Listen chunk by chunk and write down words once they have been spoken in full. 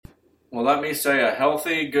Well, let me say a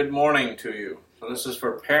healthy good morning to you. So this is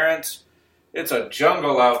for parents. It's a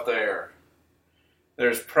jungle out there.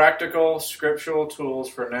 There's practical scriptural tools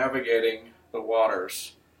for navigating the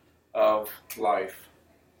waters of life.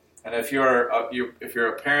 And if you're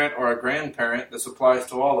a parent or a grandparent, this applies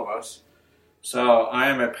to all of us. So I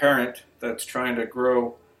am a parent that's trying to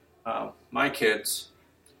grow my kids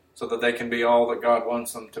so that they can be all that God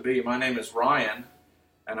wants them to be. My name is Ryan,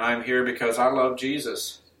 and I'm here because I love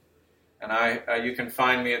Jesus. And you can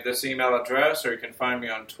find me at this email address, or you can find me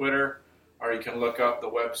on Twitter, or you can look up the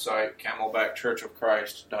website,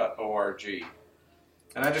 camelbackchurchofchrist.org.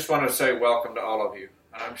 And I just want to say welcome to all of you.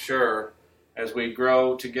 And I'm sure as we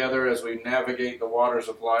grow together, as we navigate the waters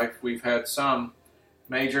of life, we've had some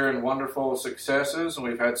major and wonderful successes, and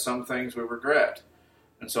we've had some things we regret.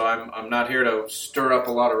 And so I'm not here to stir up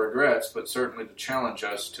a lot of regrets, but certainly to challenge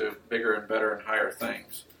us to bigger and better and higher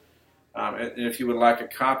things. And if you would like a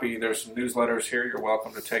copy, there's some newsletters here. You're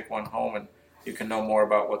welcome to take one home, and you can know more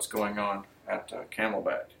about what's going on at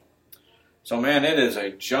Camelback. So, man, it is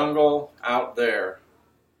a jungle out there.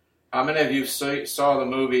 How many of you saw the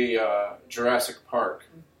movie Jurassic Park?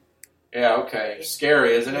 Yeah, okay.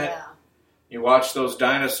 Scary, isn't it? Yeah. You watch those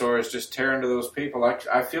dinosaurs just tear into those people.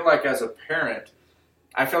 I feel like as a parent,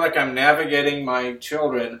 I feel like I'm navigating my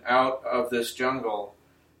children out of this jungle.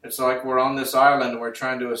 It's like we're on this island and we're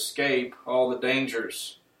trying to escape all the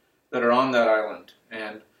dangers that are on that island.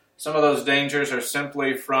 And some of those dangers are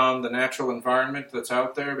simply from the natural environment that's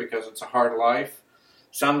out there because it's a hard life.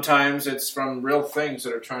 Sometimes it's from real things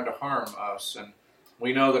that are trying to harm us. And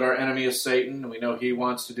we know that our enemy is Satan, and we know he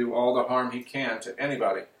wants to do all the harm he can to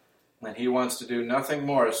anybody. And he wants to do nothing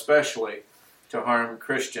more, especially to harm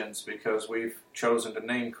Christians, because we've chosen to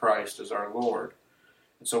name Christ as our Lord.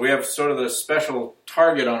 And so we have sort of this special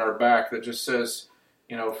target on our back that just says,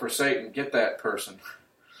 for Satan, get that person.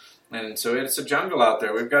 And so it's a jungle out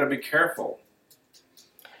there. We've got to be careful.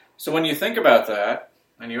 So when you think about that,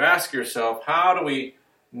 and you ask yourself, how do we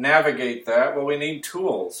navigate that? Well, we need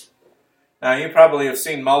tools. Now, you probably have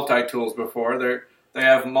seen multi-tools before. They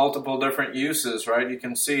have multiple different uses, right? You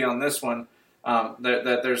can see on this one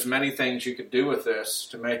that there's many things you could do with this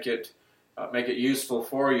to make it useful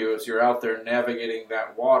for you as you're out there navigating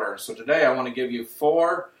that water. So today I want to give you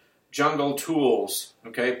 4 jungle tools,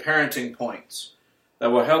 parenting points that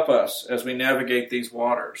will help us as we navigate these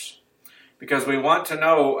waters. Because we want to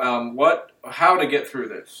know how to get through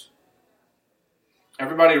this.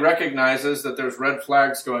 Everybody recognizes that there's red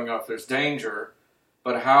flags going off, there's danger,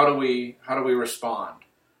 but how do we respond?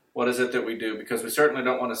 What is it that we do? Because we certainly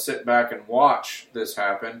don't want to sit back and watch this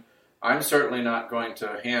happen. I'm certainly not going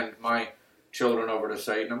to hand my children over to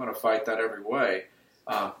Satan. I'm going to fight that every way.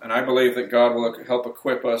 And I believe that God will help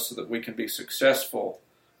equip us so that we can be successful.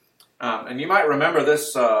 And you might remember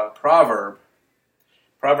this proverb,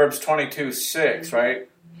 Proverbs 22:6, right? It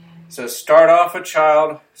says, start off the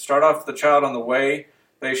child on the way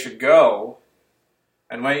they should go,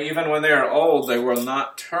 and even when they are old, they will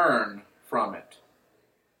not turn from it.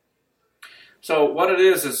 So what it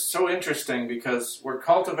is so interesting, because we're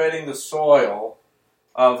cultivating the soil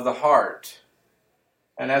of the heart.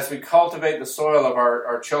 And as we cultivate the soil of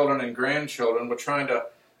our children and grandchildren, we're trying to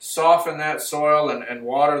soften that soil and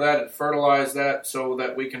water that and fertilize that so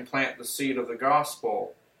that we can plant the seed of the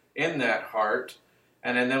gospel in that heart.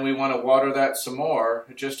 And then we want to water that some more,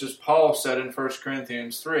 just as Paul said in 1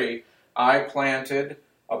 Corinthians 3, I planted,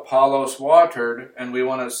 Apollos watered, and we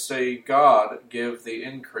want to see God give the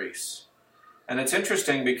increase. And it's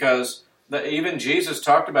interesting because even Jesus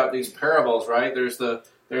talked about these parables, right? There's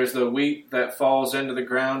the wheat that falls into the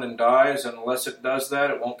ground and dies, and unless it does that,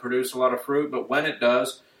 it won't produce a lot of fruit. But when it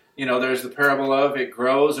does, there's the parable of it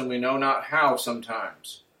grows, and we know not how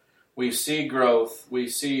sometimes. We see growth, we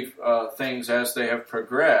see things as they have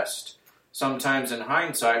progressed, sometimes in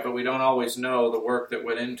hindsight, but we don't always know the work that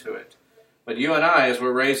went into it. But you and I, as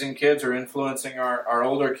we're raising kids or influencing our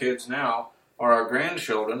older kids now, or our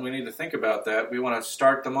grandchildren, we need to think about that. We want to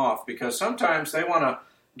start them off, because sometimes they want to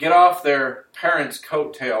get off their parents'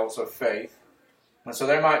 coattails of faith. And so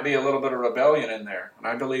there might be a little bit of rebellion in there. And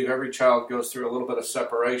I believe every child goes through a little bit of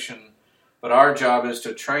separation. But our job is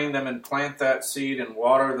to train them and plant that seed and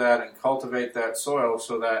water that and cultivate that soil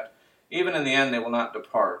so that even in the end they will not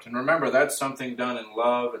depart. And remember, that's something done in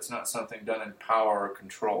love. It's not something done in power or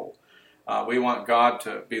control. We want God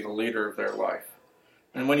to be the leader of their life.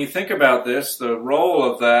 And when you think about this, the role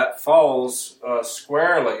of that falls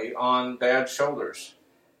squarely on Dad's shoulders.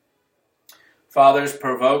 Fathers,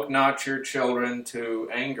 provoke not your children to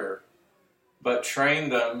anger, but train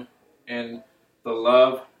them in the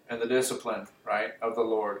love and the discipline, right, of the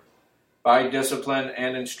Lord. by discipline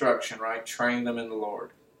and instruction, right? Train them in the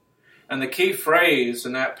Lord. And the key phrase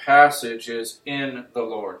in that passage is in the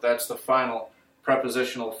Lord. That's the final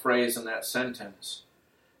prepositional phrase in that sentence.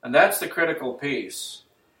 And that's the critical piece.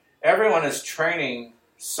 Everyone is training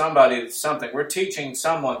somebody something. We're teaching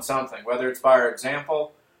someone something, whether it's by our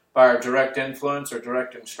example, by our direct influence or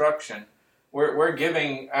direct instruction. We're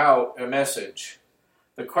giving out a message.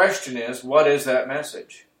 The question is, what is that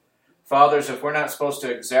message? Fathers, if we're not supposed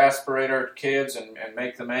to exasperate our kids and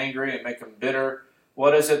make them angry and make them bitter,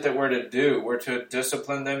 what is it that we're to do? We're to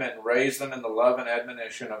discipline them and raise them in the love and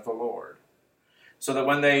admonition of the Lord, so that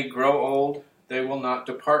when they grow old, they will not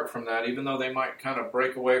depart from that, even though they might kind of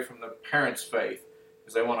break away from the parents' faith,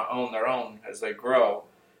 because they want to own their own as they grow.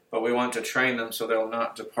 But we want to train them so they'll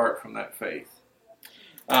not depart from that faith.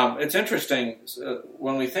 It's interesting,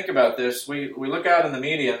 when we think about this, we look out in the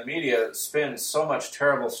media, and the media spins so much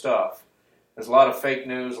terrible stuff. There's a lot of fake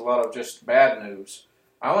news, a lot of just bad news.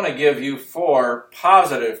 I want to give you 4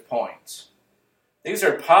 positive points. These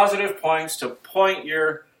are positive points to point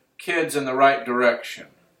your kids in the right direction.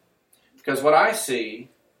 Because what I see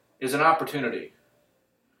is an opportunity.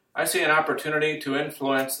 I see an opportunity to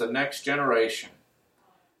influence the next generation.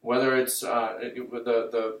 Whether it's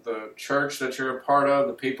the church that you're a part of,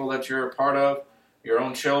 the people that you're a part of, your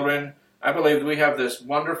own children. I believe we have this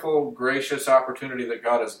wonderful, gracious opportunity that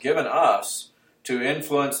God has given us to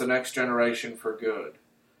influence the next generation for good.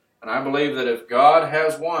 And I believe that if God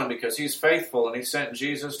has won, because He's faithful and He sent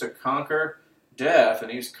Jesus to conquer death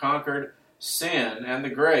and He's conquered sin and the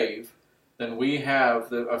grave, then we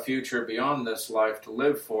have a future beyond this life to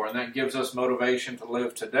live for. And that gives us motivation to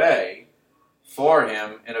live today for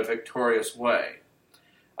Him in a victorious way.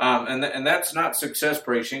 And that's not success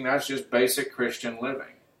preaching, that's just basic Christian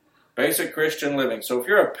living. Basic Christian living. So if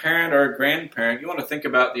you're a parent or a grandparent, you want to think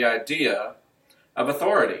about the idea of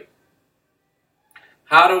authority.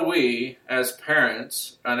 How do we, as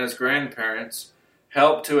parents and as grandparents,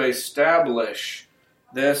 help to establish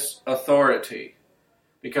this authority?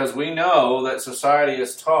 Because we know that society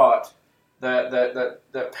is taught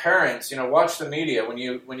that parents, watch the media. When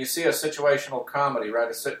you see a situational comedy, right,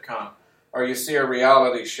 a sitcom, or you see a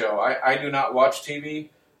reality show. I do not watch TV.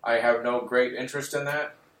 I have no great interest in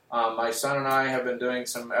that. My son and I have been doing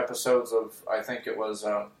some episodes of, I think it was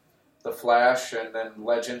The Flash and then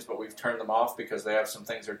Legends, but we've turned them off because they have some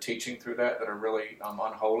things they're teaching through that are really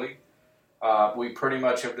unholy. We pretty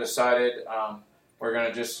much have decided we're going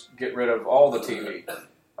to just get rid of all the TV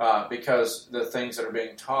because the things that are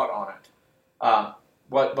being taught on it.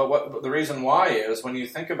 But the reason why is, when you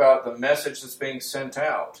think about the message that's being sent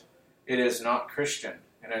out, it is not Christian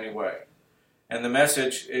in any way. And the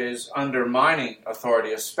message is undermining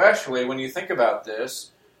authority, especially when you think about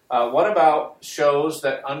this. What about shows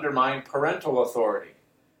that undermine parental authority?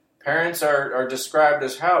 Parents are described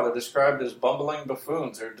as how? They're described as bumbling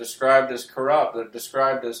buffoons. They're described as corrupt. They're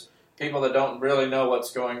described as people that don't really know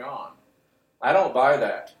what's going on. I don't buy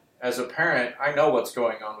that. As a parent, I know what's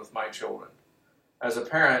going on with my children. As a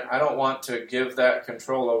parent, I don't want to give that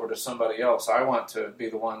control over to somebody else. I want to be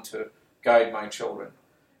the one to guide my children.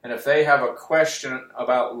 And if they have a question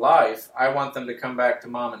about life, I want them to come back to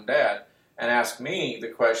mom and dad and ask me the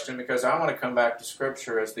question, because I want to come back to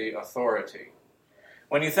Scripture as the authority.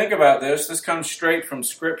 When you think about this, this comes straight from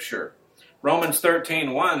Scripture. Romans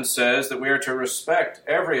 13:1 says that we are to respect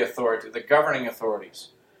every authority, the governing authorities,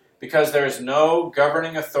 because there is no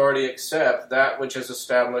governing authority except that which is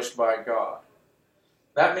established by God.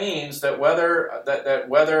 That means that whether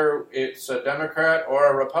it's a Democrat or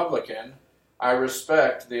a Republican, I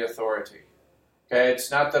respect the authority. Okay,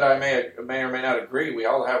 it's not that I may or may not agree. We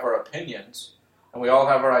all have our opinions, and we all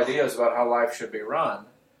have our ideas about how life should be run.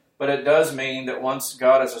 But it does mean that once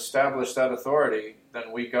God has established that authority,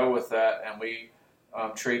 then we go with that and we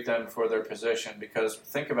treat them for their position. Because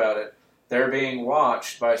think about it, they're being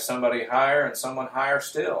watched by somebody higher and someone higher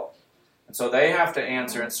still. And so they have to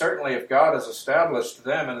answer, and certainly if God has established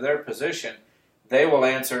them in their position, they will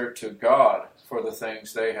answer to God for the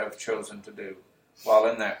things they have chosen to do while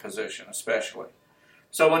in that position, especially.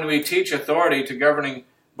 So when we teach authority to governing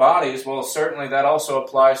bodies, well, certainly that also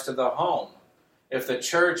applies to the home. If the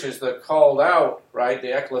church is the called out, right,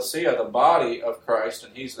 the ecclesia, the body of Christ,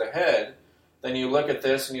 and He's the head, then you look at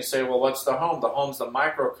this and you say, well, what's the home? The home's the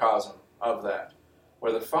microcosm of that,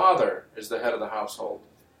 where the father is the head of the household.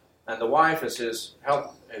 And the wife is his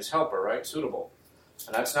helper, right? Suitable.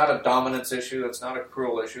 And that's not a dominance issue. That's not a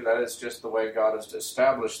cruel issue. That is just the way God has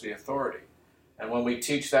established the authority. And when we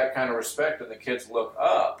teach that kind of respect and the kids look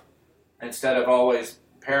up, instead of always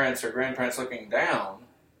parents or grandparents looking down,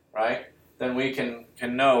 right, then we can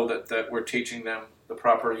know that we're teaching them the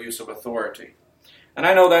proper use of authority. And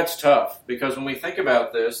I know that's tough, because when we think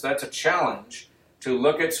about this, that's a challenge to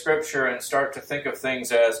look at Scripture and start to think of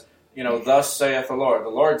things as, thus saith the Lord. The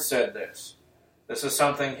Lord said this. This is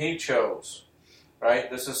something He chose, right?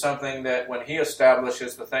 This is something that when He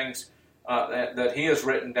establishes the things that He has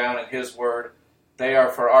written down in His Word, they are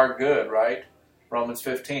for our good, right? Romans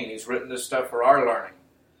 15, He's written this stuff for our learning.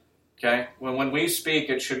 Okay? When we speak,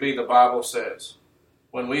 it should be the Bible says.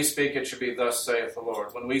 When we speak, it should be thus saith the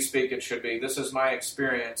Lord. When we speak, it should be, this is my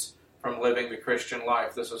experience from living the Christian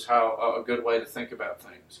life. This is how a good way to think about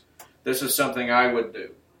things. This is something I would do.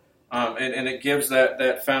 And it gives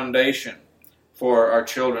that foundation for our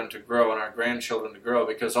children to grow and our grandchildren to grow.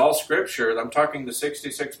 Because all Scripture, I'm talking the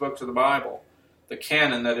 66 books of the Bible, the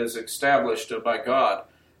canon that is established by God,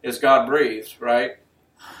 is God-breathed, right?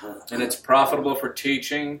 And it's profitable for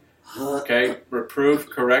teaching, reproof,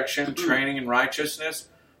 correction, training in righteousness.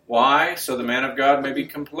 Why? So the man of God may be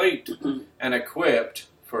complete and equipped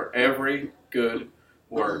for every good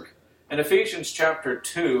work. In Ephesians chapter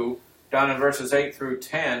 2, down in verses 8 through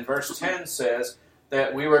 10, verse 10 says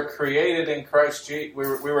that we were created in Christ Jesus. We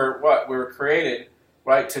were what? We were created,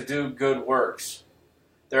 right, to do good works.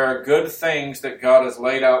 There are good things that God has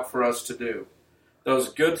laid out for us to do.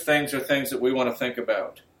 Those good things are things that we want to think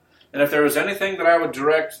about. And if there was anything that I would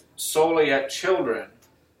direct solely at children,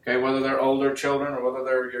 whether they're older children or whether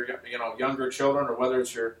they're your younger children or whether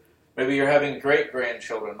it's maybe you're having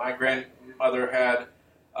great-grandchildren. My grandmother had,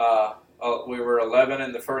 we were 11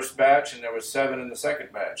 in the first batch and there was 7 in the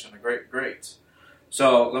second batch in the great-greats.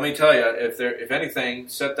 So let me tell you, if anything,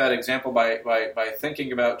 set that example by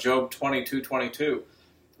thinking about Job 22:22.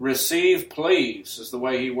 Receive, please, is the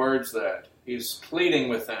way he words that. He's pleading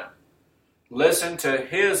with them. Listen to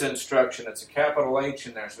His instruction. It's a capital H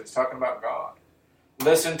in there, so he's talking about God.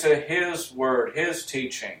 Listen to His word, His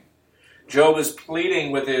teaching. Job is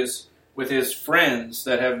pleading with his friends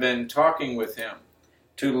that have been talking with him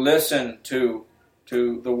to listen to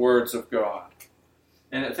the words of God.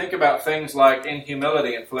 And think about things like in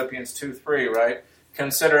humility in Philippians 2:3, right?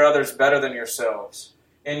 Consider others better than yourselves.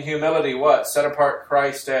 In humility, what? Set apart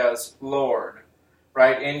Christ as Lord,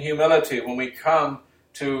 right? In humility, when we come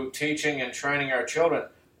to teaching and training our children,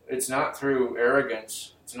 it's not through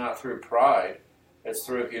arrogance, it's not through pride, it's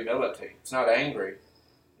through humility. It's not angry.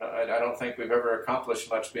 I don't think we've ever accomplished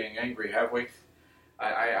much being angry, have we?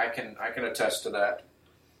 I can attest to that.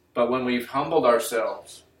 But when we've humbled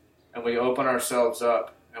ourselves and we open ourselves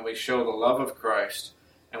up and we show the love of Christ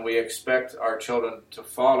and we expect our children to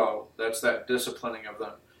follow, that's that disciplining of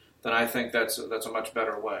them, then I think that's a much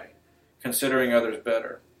better way. Considering others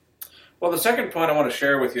better. Well, the second point I want to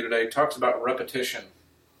share with you today talks about repetition.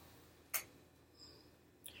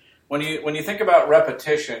 When you think about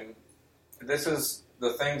repetition, this is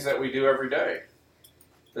the things that we do every day.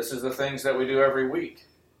 This is the things that we do every week.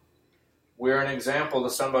 We're an example to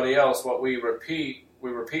somebody else. What we repeat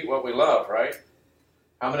what we love, right?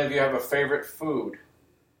 How many of you have a favorite food?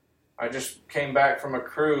 I just came back from a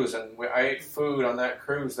cruise, and I ate food on that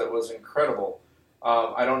cruise that was incredible.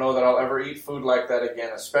 I don't know that I'll ever eat food like that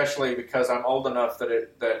again, especially because I'm old enough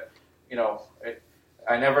that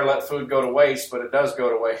I never let food go to waste, but it does go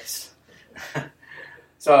to waste.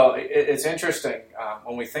 So it's interesting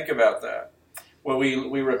when we think about that. When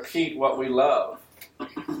we repeat what we love.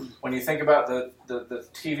 When you think about the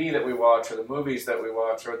TV that we watch, or the movies that we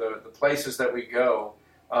watch, or the places that we go,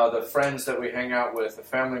 the friends that we hang out with, the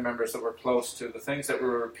family members that we're close to, the things that we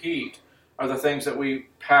repeat are the things that we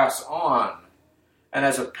pass on. And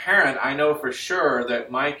as a parent, I know for sure that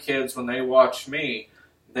my kids, when they watch me,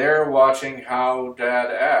 they're watching how Dad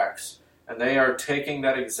acts. And they are taking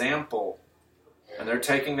that example. And they're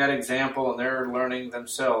taking that example and they're learning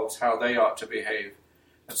themselves how they ought to behave.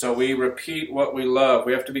 And so we repeat what we love.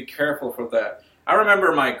 We have to be careful for that. I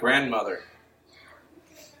remember my grandmother.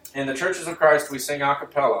 In the Churches of Christ, we sing a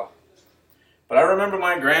cappella. But I remember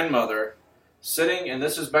my grandmother sitting, and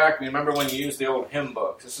this is back, remember when you used the old hymn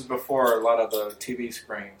books. This is before a lot of the TV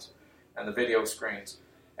screens and the video screens.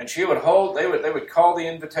 And she would they would call the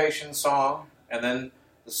invitation song, and then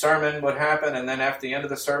the sermon would happen, and then after the end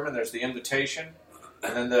of the sermon, there's the invitation,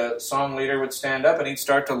 and then the song leader would stand up, and he'd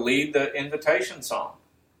start to lead the invitation song.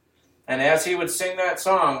 And as he would sing that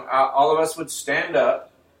song, all of us would stand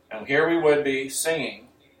up, and here we would be singing,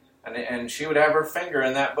 and she would have her finger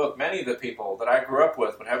in that book. Many of the people that I grew up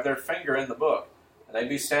with would have their finger in the book, and they'd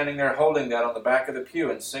be standing there holding that on the back of the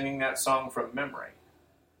pew and singing that song from memory.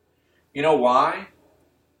 You know why?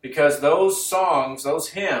 Because those songs, those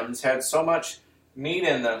hymns, had so much meat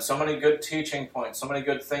in them, so many good teaching points, so many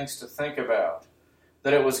good things to think about,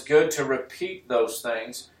 that it was good to repeat those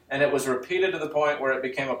things And it was repeated to the point where it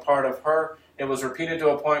became a part of her. It was repeated to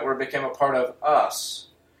a point where it became a part of us.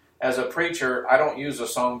 As a preacher, I don't use a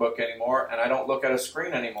songbook anymore, and I don't look at a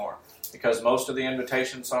screen anymore, because most of the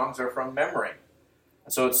invitation songs are from memory.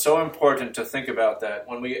 And so it's so important to think about that.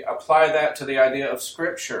 When we apply that to the idea of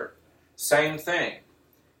Scripture, same thing.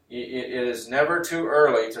 It is never too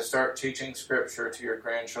early to start teaching Scripture to your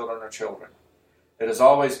grandchildren or children. It is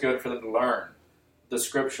always good for them to learn the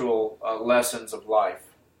scriptural lessons of life,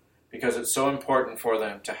 because it's so important for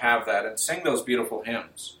them to have that and sing those beautiful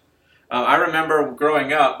hymns. I remember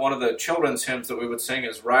growing up, one of the children's hymns that we would sing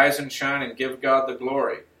is Rise and Shine and Give God the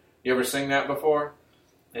Glory. You ever sing that before?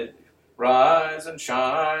 Rise and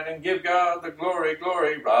shine and give God the glory,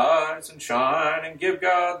 glory. Rise and shine and give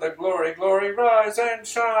God the glory, glory. Rise and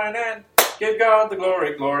shine and give God the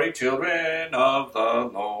glory, glory, children of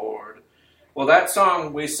the Lord. Well, that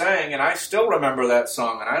song we sang, and I still remember that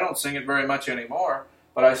song, and I don't sing it very much anymore,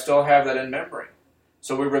 but I still have that in memory.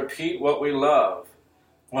 So we repeat what we love.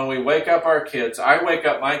 When we wake up our kids, I wake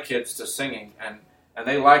up my kids to singing, and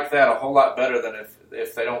they like that a whole lot better than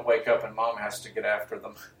if they don't wake up and mom has to get after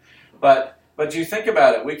them. But you think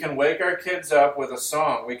about it. We can wake our kids up with a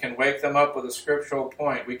song. We can wake them up with a scriptural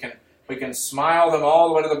point. We can smile them all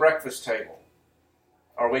the way to the breakfast table.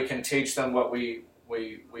 Or we can teach them what we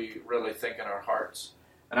really think in our hearts.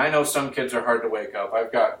 And I know some kids are hard to wake up.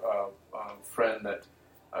 I've got a friend that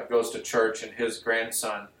goes to church, and his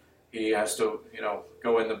grandson, he has to,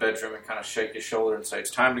 go in the bedroom and kind of shake his shoulder and say, it's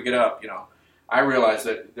time to get up, I realize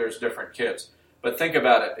that there's different kids. But think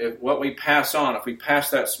about it. If what we pass on, if we pass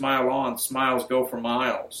that smile on, smiles go for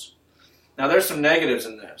miles. Now, there's some negatives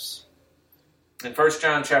in this. In 1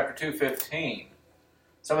 John chapter 2:15,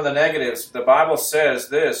 some of the negatives, the Bible says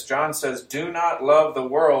this. John says, do not love the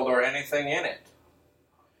world or anything in it.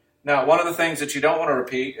 Now, one of the things that you don't want to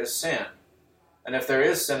repeat is sin. And if there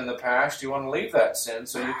is sin in the past, you want to leave that sin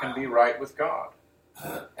so you can be right with God.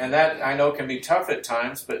 And that, I know, can be tough at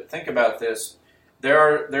times, but think about this.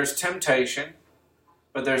 There's temptation,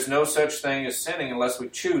 but there's no such thing as sinning unless we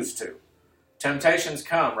choose to. Temptations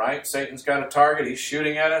come, right? Satan's got a target. He's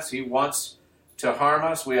shooting at us. He wants to harm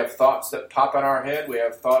us. We have thoughts that pop in our head. We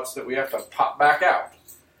have thoughts that we have to pop back out.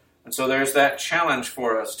 And so there's that challenge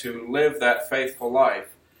for us to live that faithful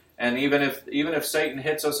life. And even if Satan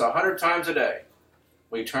hits us 100 times a day,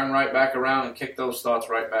 we turn right back around and kick those thoughts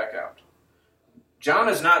right back out. John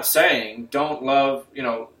is not saying don't love,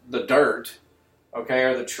 the dirt, okay,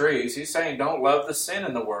 or the trees. He's saying don't love the sin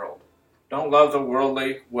in the world. Don't love the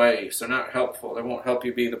worldly ways. They're not helpful. They won't help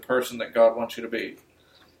you be the person that God wants you to be.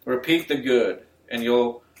 Repeat the good, and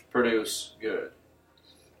you'll produce good.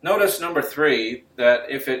 Notice number 3, that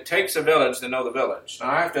if it takes a village to know the village.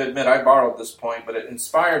 Now, I have to admit, I borrowed this point, but it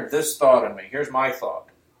inspired this thought in me. Here's my thought.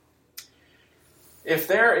 If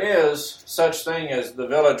there is such thing as the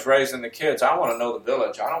village raising the kids, I want to know the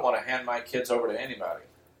village. I don't want to hand my kids over to anybody.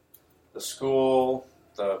 The school,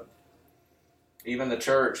 even the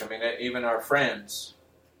church, even our friends.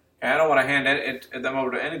 And I don't want to hand them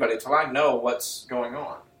over to anybody until I know what's going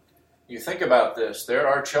on. You think about this. There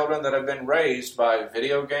are children that have been raised by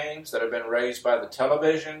video games, that have been raised by the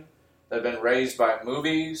television, that have been raised by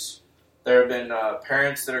movies. There have been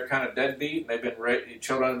parents that are kind of deadbeat.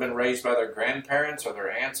 Children have been raised by their grandparents or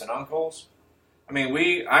their aunts and uncles.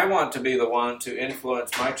 I want to be the one to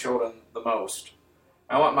influence my children the most.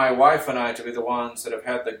 I want my wife and I to be the ones that have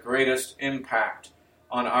had the greatest impact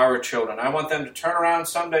on our children. I want them to turn around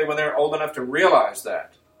someday when they're old enough to realize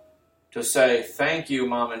that. To say, thank you,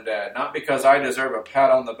 Mom and Dad. Not because I deserve a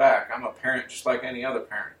pat on the back. I'm a parent just like any other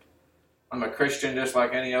parent. I'm a Christian just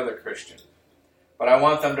like any other Christian. But I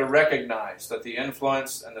want them to recognize that the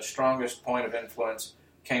influence and the strongest point of influence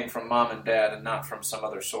came from Mom and Dad and not from some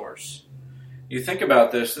other source. You think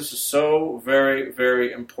about this. This is so very,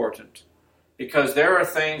 very important. Because there are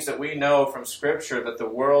things that we know from Scripture that the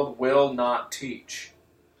world will not teach.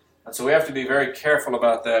 And so we have to be very careful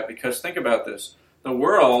about that, because think about this. The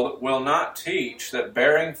world will not teach that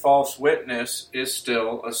bearing false witness is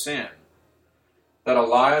still a sin. That a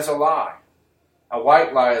lie is a lie. A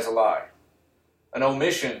white lie is a lie. An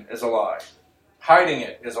omission is a lie. Hiding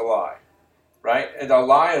it is a lie. Right? And a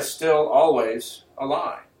lie is still always a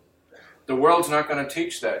lie. The world's not going to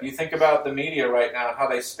teach that. You think about the media right now, how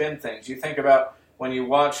they spin things. You think about when you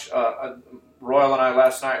watch Royal and I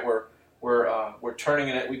last night we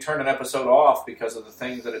turned an episode off because of the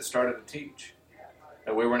things that it started to teach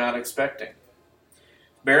that we were not expecting.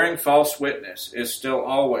 Bearing false witness is still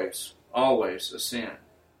always a sin.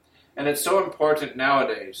 And it's so important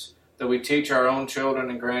nowadays that we teach our own children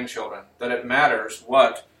and grandchildren that it matters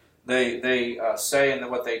what they say and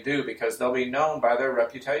what they do, because they'll be known by their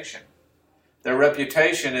reputation. Their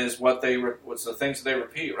reputation is what's the things that they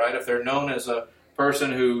repeat, right? If they're known as a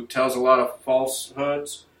person who tells a lot of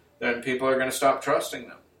falsehoods, then people are going to stop trusting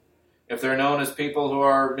them. If they're known as people who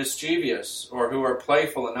are mischievous or who are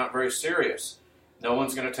playful and not very serious, no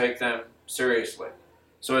one's going to take them seriously.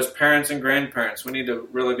 So as parents and grandparents, we need to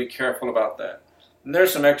really be careful about that. And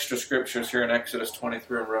there's some extra scriptures here in Exodus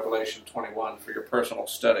 23 and Revelation 21 for your personal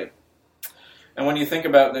study. And when you think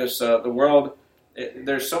about this, the world,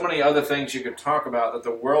 there's so many other things you could talk about that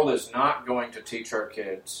the world is not going to teach our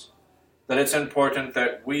kids, that it's important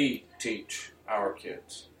that we teach our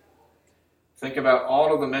kids. Think about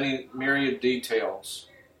all of the many myriad details,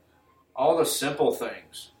 all the simple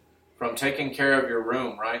things, from taking care of your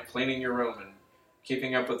room, right? Cleaning your room and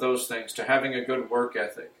keeping up with those things, to having a good work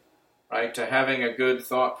ethic, right? To having a good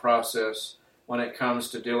thought process when it comes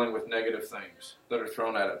to dealing with negative things that are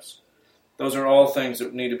thrown at us. Those are all things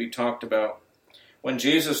that need to be talked about. When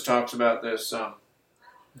Jesus talks about this,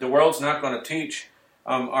 the world's not going to teach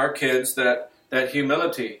our kids that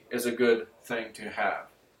humility is a good thing to have.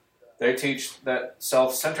 They teach that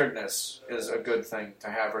self-centeredness is a good thing to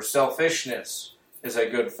have, or selfishness is a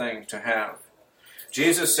good thing to have.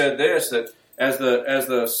 Jesus said this, that as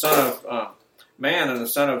the Son of Man and the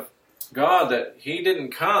Son of God, that He didn't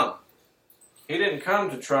come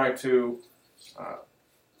to try to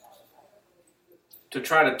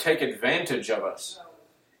take advantage of us.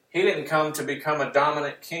 He didn't come to become a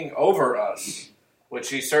dominant king over us, which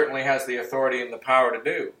He certainly has the authority and the power to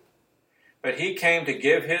do. But He came to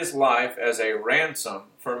give His life as a ransom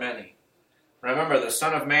for many. Remember, the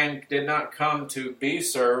Son of Man did not come to be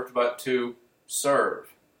served, but to serve.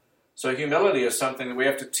 So humility is something that we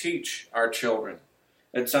have to teach our children.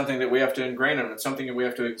 It's something that we have to ingrain in them. It's something that we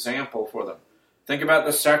have to example for them. Think about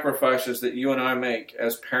the sacrifices that you and I make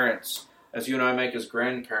as parents, as you and I make as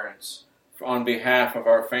grandparents, on behalf of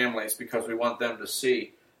our families, because we want them to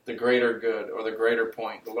see the greater good, or the greater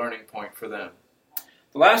point, the learning point for them.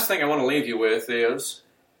 The last thing I want to leave you with is,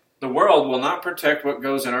 the world will not protect what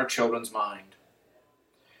goes in our children's mind.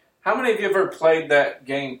 How many of you ever played that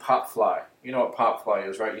game Pop Fly? You know what Pop Fly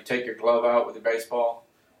is, right? You take your glove out with your baseball,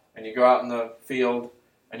 and you go out in the field,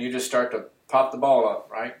 and you just start to pop the ball up,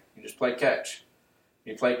 right? You just play catch.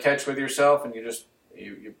 You play catch with yourself, and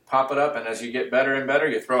you pop it up, and as you get better and better,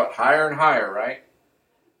 you throw it higher and higher, right?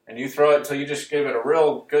 And you throw it until you just give it a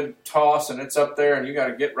real good toss, and it's up there, and you got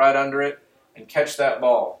to get right under it and catch that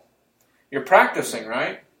ball. You're practicing,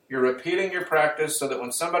 right? You're repeating your practice so that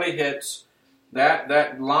when somebody hits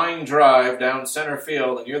that line drive down center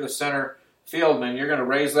field, and you're the center fieldman, you're going to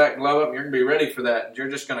raise that glove up, and you're going to be ready for that, and you're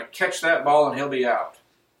just going to catch that ball, and he'll be out.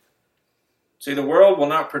 See, the world will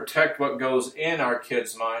not protect what goes in our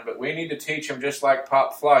kids' mind, but we need to teach them just like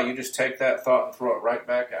Pop Fly. You just take that thought and throw it right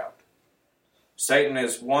back out. Satan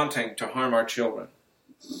is wanting to harm our children.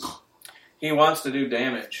 He wants to do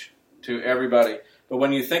damage to everybody. But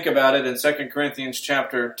when you think about it in 2 Corinthians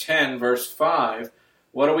chapter 10, verse 5,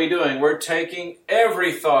 what are we doing? We're taking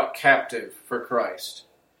every thought captive for Christ.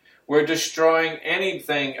 We're destroying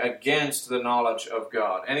anything against the knowledge of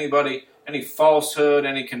God. Any falsehood,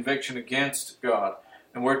 any conviction against God.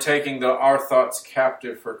 And we're taking our thoughts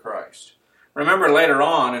captive for Christ. Remember later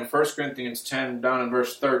on in 1 Corinthians 10, down in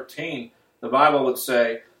verse 13, the Bible would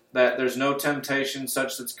say that there's no temptation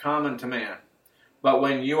such that's common to man. But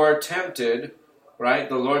when you are tempted, right,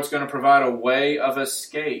 the Lord's going to provide a way of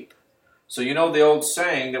escape. So you know the old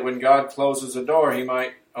saying that when God closes a door, He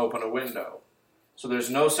might open a window. So there's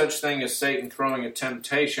no such thing as Satan throwing a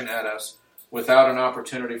temptation at us without an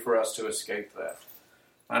opportunity for us to escape that.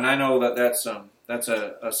 And I know that that's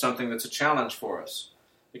something that's a challenge for us,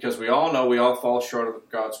 because we all know we all fall short of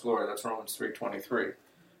God's glory. That's Romans 3:23.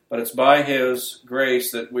 But it's by His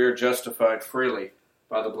grace that we are justified freely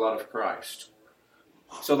by the blood of Christ.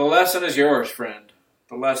 So the lesson is yours, friend.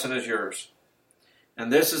 The lesson is yours.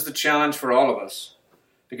 And this is the challenge for all of us.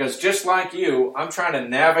 Because just like you, I'm trying to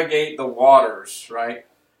navigate the waters, right?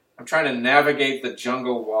 I'm trying to navigate the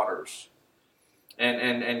jungle waters.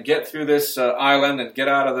 And get through this island and get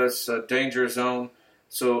out of this danger zone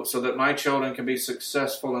so that my children can be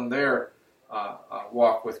successful in their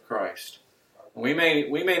walk with Christ. We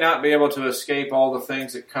may not be able to escape all the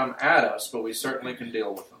things that come at us, but we certainly can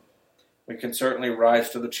deal with them. We can certainly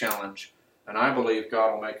rise to the challenge, and I believe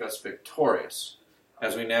God will make us victorious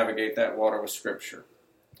as we navigate that water with Scripture.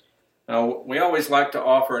 Now, we always like to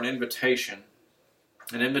offer an invitation.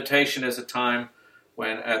 An invitation is a time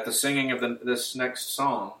when, at the singing of this next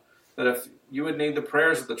song, that if you would need the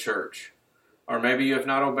prayers of the church, or maybe you have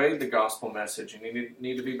not obeyed the gospel message and you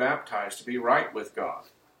need to be baptized to be right with God,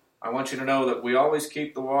 I want you to know that we always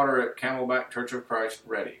keep the water at Camelback Church of Christ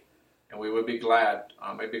ready. And we would be glad,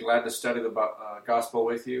 we'd be glad to study the gospel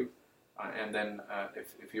with you. And then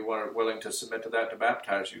if you are willing to submit to that, to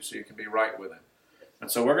baptize you so you can be right with Him.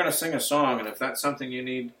 And so we're going to sing a song, and if that's something you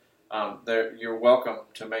need, you're welcome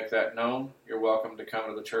to make that known. You're welcome to come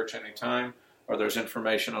to the church anytime, or there's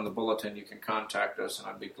information on the bulletin. You can contact us, and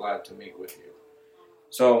I'd be glad to meet with you.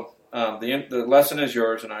 So the lesson is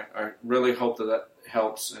yours, and I really hope that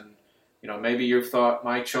helps. And maybe you've thought,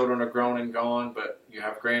 my children are grown and gone, but you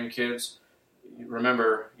have grandkids.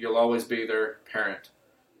 Remember, you'll always be their parent,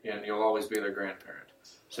 and you'll always be their grandparent.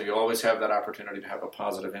 So you'll always have that opportunity to have a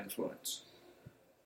positive influence.